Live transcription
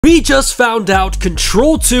We just found out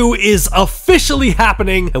Control 2 is officially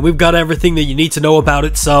happening, and we've got everything that you need to know about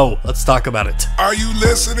it, so let's talk about it. Are you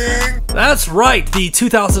listening? That's right, the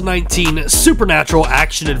 2019 supernatural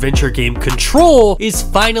action-adventure game Control is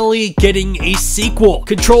finally getting a sequel.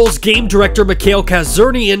 Control's game director Mikhail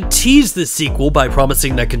Kazurnian teased the sequel by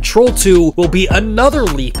promising that Control 2 will be another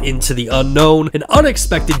leap into the unknown, an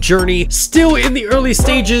unexpected journey, still in the early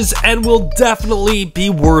stages, and will definitely be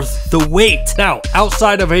worth the wait. Now,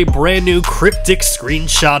 outside of a brand new cryptic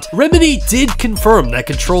screenshot, Remedy did confirm that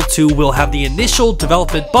Control 2 will have the initial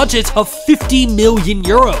development budget of 50 million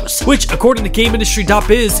euros, which according to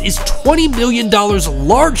GameIndustry.biz is $20 million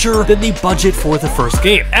larger than the budget for the first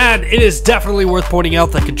game. And it is definitely worth pointing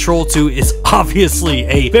out that Control 2 is obviously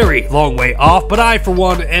a very long way off, but I for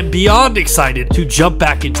one am beyond excited to jump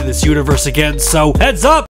back into this universe again, so heads up!